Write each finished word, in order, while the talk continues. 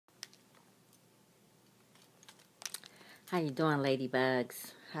How you doing,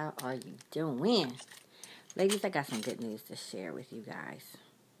 ladybugs? How are you doing? Ladies, I got some good news to share with you guys.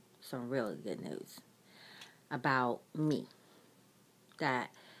 Some really good news about me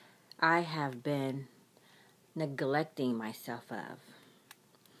that I have been neglecting myself of.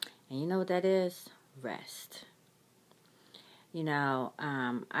 And you know what that is? Rest.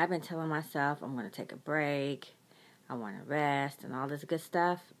 I've been telling myself I'm going to take a break. I want to rest and all this good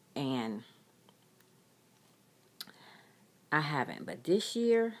stuff. And I haven't. But this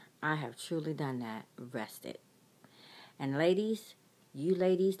year, I have truly done that. Rested. And ladies, you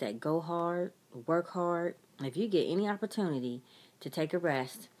ladies that go hard, work hard, if you get any opportunity to take a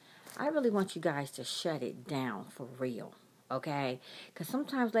rest, I really want you guys to shut it down for real. Okay? Because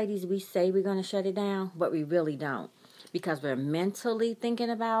sometimes, ladies, we say we're going to shut it down, but we really don't. Because we're mentally thinking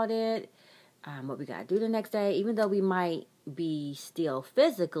about it, what we got to do the next day, even though we might be still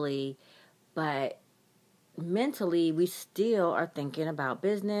physically, but mentally we still are thinking about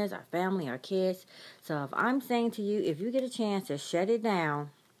business, our family, our kids. So if I'm saying to you, if you get a chance to shut it down,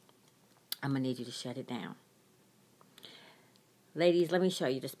 I'm going to need you to shut it down. Ladies, let me show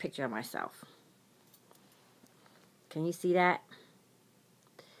you this picture of myself. Can you see that?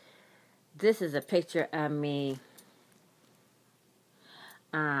 This is a picture of me.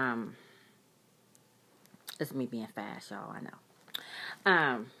 It's me being fast, y'all, I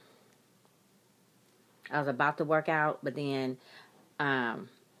know. I was about to work out, but then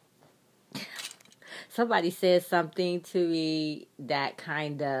somebody said something to me that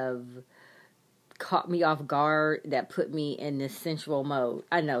kind of caught me off guard, that put me in this sensual mode.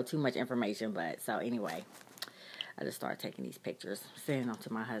 I know, too much information, but so anyway, I just started taking these pictures, sending them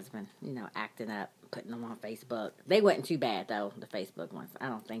to my husband, acting up, putting them on Facebook. They wasn't too bad, though, the Facebook ones, I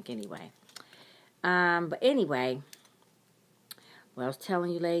don't think, anyway. But anyway, what I was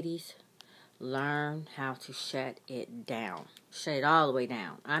telling you, ladies, learn how to shut it down. Shut it all the way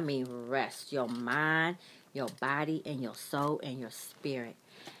down. I mean, rest your mind, your body, and your soul, and your spirit.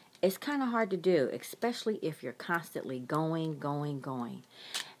 It's kind of hard to do, especially if you're constantly going.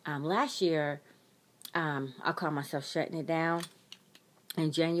 Last year, I called myself shutting it down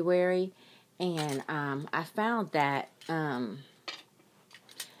in January, and I found that when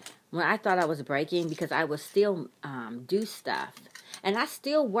I thought I was breaking, because I would still do stuff. And I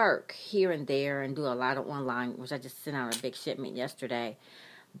still work here and there and do a lot of online, which I just sent out a big shipment yesterday.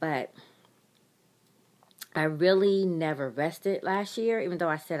 But I really never rested last year. Even though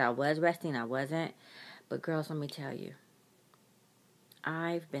I said I was resting, I wasn't. But girls, let me tell you.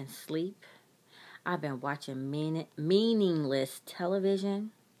 I've been asleep. I've been watching meaningless television.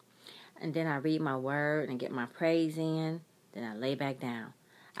 And then I read my word and get my praise in. Then I lay back down.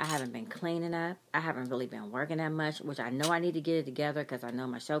 I haven't been cleaning up. I haven't really been working that much, which I know I need to get it together because I know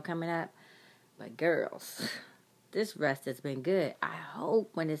my show coming up. But girls, this rest has been good. I hope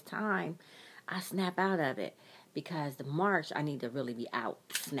when it's time, I snap out of it. Because the March, I need to really be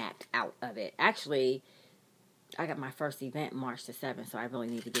snapped out of it. Actually, I got my first event March the 7th, so I really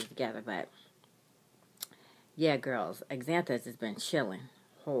need to get it together. But, yeah, girls, Xanthas has been chilling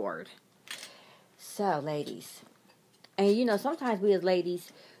hard. So, ladies, and sometimes we as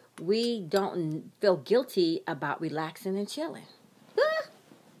ladies, we don't feel guilty about relaxing and chilling.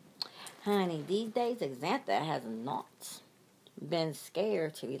 Honey, these days, Xantha has not been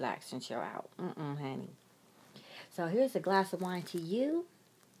scared to relax and chill out. Honey. So here's a glass of wine to you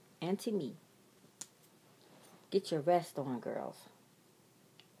and to me. Get your rest on, girls.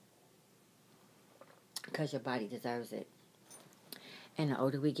 Because your body deserves it. And the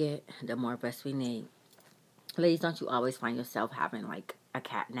older we get, the more rest we need. Ladies, don't you always find yourself having like a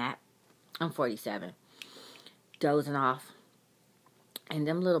cat nap? I'm 47. Dozing off. And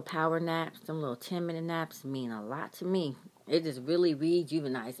them little power naps, them little 10-minute naps mean a lot to me. It just really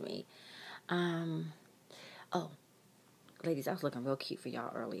rejuvenates me. Oh, ladies, I was looking real cute for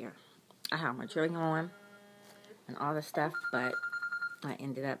y'all earlier. I had my drink on and all this stuff, but I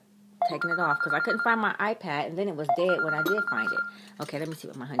ended up taking it off because I couldn't find my iPad, and then it was dead when I did find it. Okay, let me see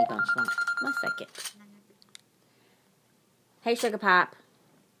what my honey bunch wants. 1 second. Hey, Sugar Pop.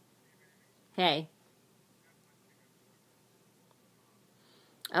 Hey.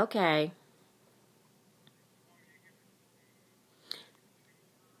 Okay.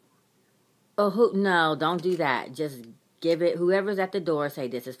 Oh, no, don't do that. Just give it, whoever's at the door, say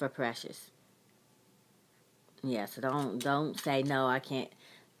this is for Precious. Yeah, so don't say no, I can't.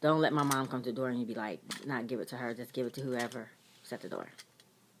 Don't let my mom come to the door and you be like, not give it to her. Just give it to whoever's at the door.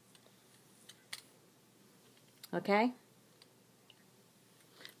 Okay?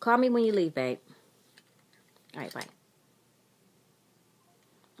 Call me when you leave, babe. All right, bye.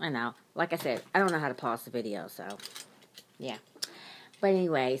 I know. Like I said, I don't know how to pause the video, so Yeah. But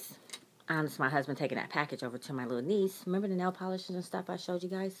anyways, it's my husband taking that package over to my little niece. Remember the nail polishes and stuff I showed you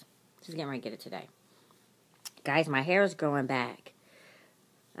guys? She's getting ready to get it today. Guys, my hair is growing back.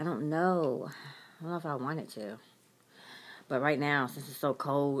 I don't know. I don't know if I want it to. But right now, since it's so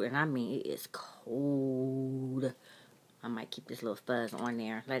cold, and I mean it is cold, I might keep this little fuzz on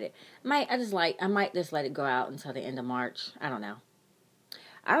there. I might just let it go out until the end of March. I don't know.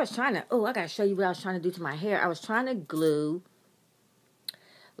 I was trying to, I gotta show you what I was trying to do to my hair. I was trying to glue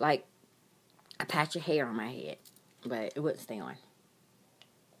like a patch of hair on my head, but it wouldn't stay on.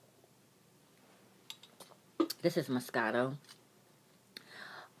 This is Moscato.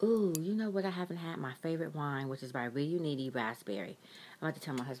 Ooh, you know what I haven't had? My favorite wine, which is by Reuniti Raspberry. I'm about to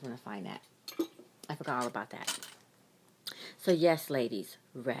tell my husband to find that. I forgot all about that. So yes, ladies,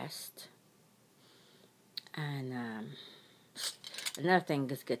 rest. And another thing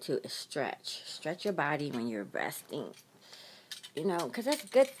that's good too is stretch. Stretch your body when you're resting. You know, because that's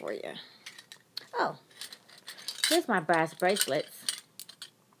good for you. Oh, here's my brass bracelets.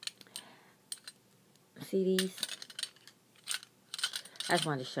 See these? I just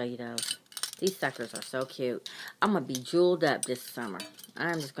wanted to show you those. These suckers are so cute. I'm going to be jeweled up this summer.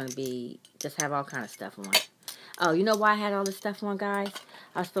 I'm just going to just have all kind of stuff on. Oh, you know why I had all this stuff on, guys?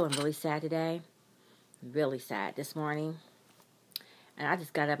 I was feeling really sad today. Really sad this morning. And I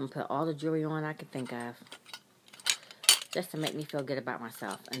just got up and put all the jewelry on I could think of. Just to make me feel good about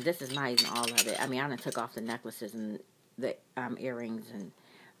myself. And this is not even all of it. I mean, I done took off the necklaces and the earrings and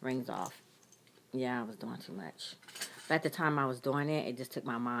rings off. Yeah, I was doing too much. But at the time I was doing it, it just took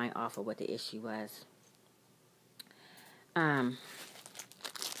my mind off of what the issue was. Oh,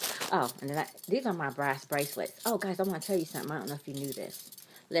 and then these are my brass bracelets. Oh, guys, I want to tell you something. I don't know if you knew this.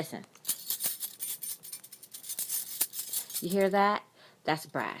 Listen. You hear that? That's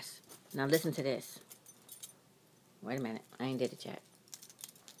brass. Now listen to this. Wait a minute. I ain't did it yet.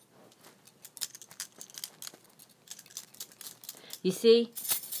 You see?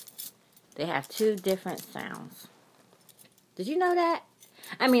 They have two different sounds. Did you know that?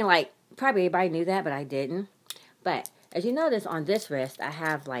 I mean, like, probably everybody knew that, but I didn't. But as you notice on this wrist, I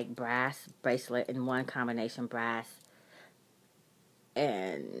have like brass bracelet in one combination, brass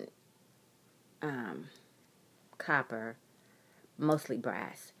and copper, mostly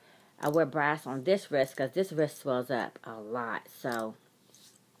brass. I wear brass on this wrist because this wrist swells up a lot. So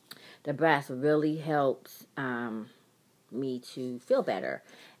the brass really helps me to feel better,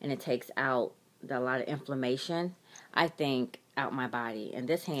 and it takes out a lot of inflammation, I think, out my body. And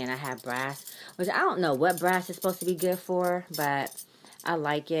this hand I have brass, which I don't know what brass is supposed to be good for, but I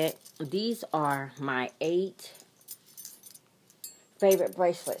like it. These are my 8 favorite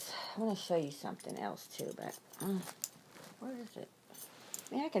bracelets. I want to show you something else too, but where is it?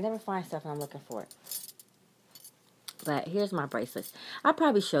 Man, I can never find stuff when I'm looking for it. But here's my bracelets. I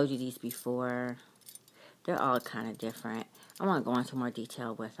probably showed you these before. They're all kind of different. I want to go into more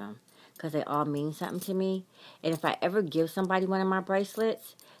detail with them because they all mean something to me. And if I ever give somebody one of my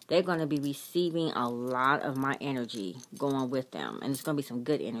bracelets, they're going to be receiving a lot of my energy going with them. And it's going to be some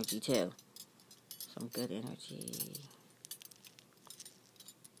good energy too. Some good energy.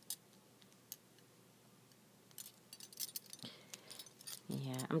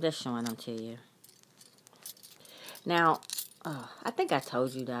 Yeah, I'm just showing them to you. Now, I think I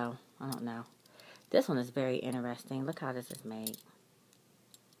told you though. I don't know. This one is very interesting. Look how this is made.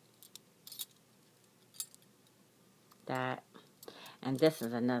 That. And this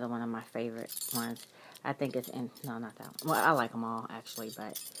is another one of my favorite ones. I think it's no, not that one. Well, I like them all, actually.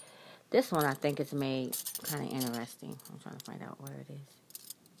 But this one, I think it's made kind of interesting. I'm trying to find out where it is.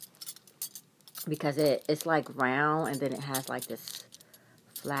 Because it's like round, and then it has like this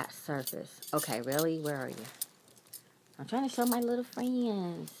flat surface. Okay, really? Where are you? I'm trying to show my little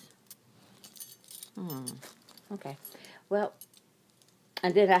friends. Okay. Well,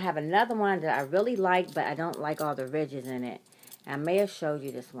 and then I have another one that I really like, but I don't like all the ridges in it. I may have showed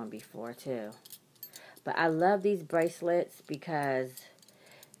you this one before, too. But I love these bracelets because,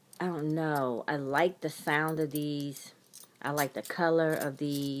 I don't know, I like the sound of these. I like the color of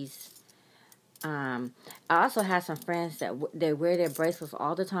these. I also have some friends that they wear their bracelets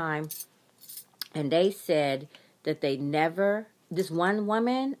all the time. And they said that they never, this one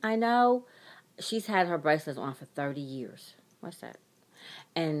woman I know, she's had her bracelets on for 30 years. What's that?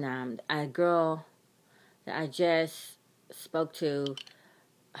 And a girl that I just spoke to,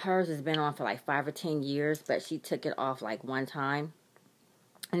 hers has been on for like 5 or 10 years, but she took it off like one time.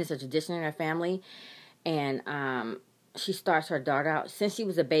 And it's a tradition in her family. And she starts her daughter out. Since she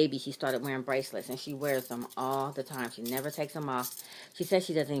was a baby, she started wearing bracelets, and she wears them all the time. She never takes them off. She says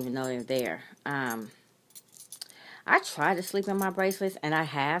she doesn't even know they're there. I I try to sleep in my bracelets, and I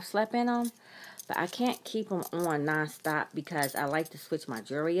have slept in them, but I can't keep them on nonstop because I like to switch my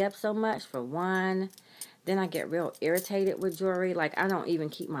jewelry up so much, for one. Then I get real irritated with jewelry. Like, I don't even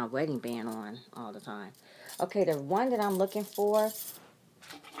keep my wedding band on all the time. Okay, the one that I'm looking for,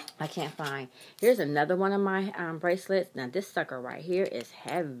 I can't find. Here's another one of my bracelets. Now, this sucker right here is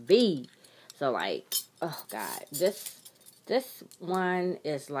heavy. So, like, oh, God. This one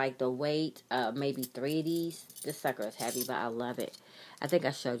is like the weight of maybe 3 of these. This sucker is heavy, but I love it. I think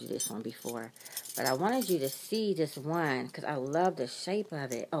I showed you this one before. But I wanted you to see this one because I love the shape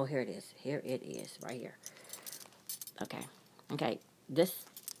of it. Oh, here it is. Here it is, right here. Okay. Okay. This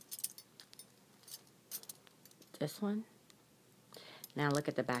one. Now look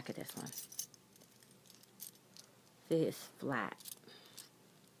at the back of this one. See, it's flat.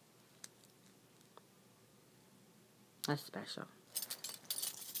 That's special.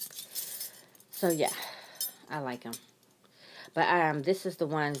 So yeah, I like them. But this is the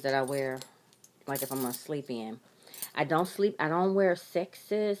ones that I wear, like if I'm gonna sleep in. I don't wear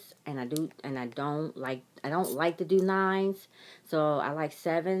sixes, and I don't like to do nines. So I like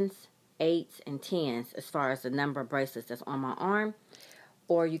sevens, eights, and tens as far as the number of bracelets that's on my arm.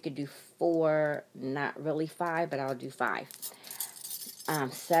 Or you could do 4, not really 5, but I'll do 5.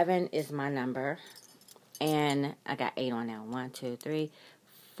 7 is my number. And I got 8 on now. 1, 2, 3,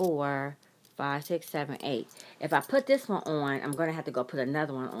 4, 5, 6, 7, 8. If I put this one on, I'm going to have to go put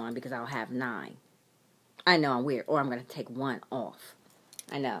another one on because I'll have 9. I know I'm weird. Or I'm going to take one off.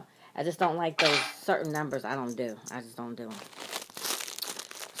 I know. I just don't like those certain numbers. I just don't do them.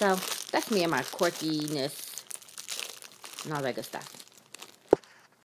 So, that's me and my quirkiness and all that good stuff.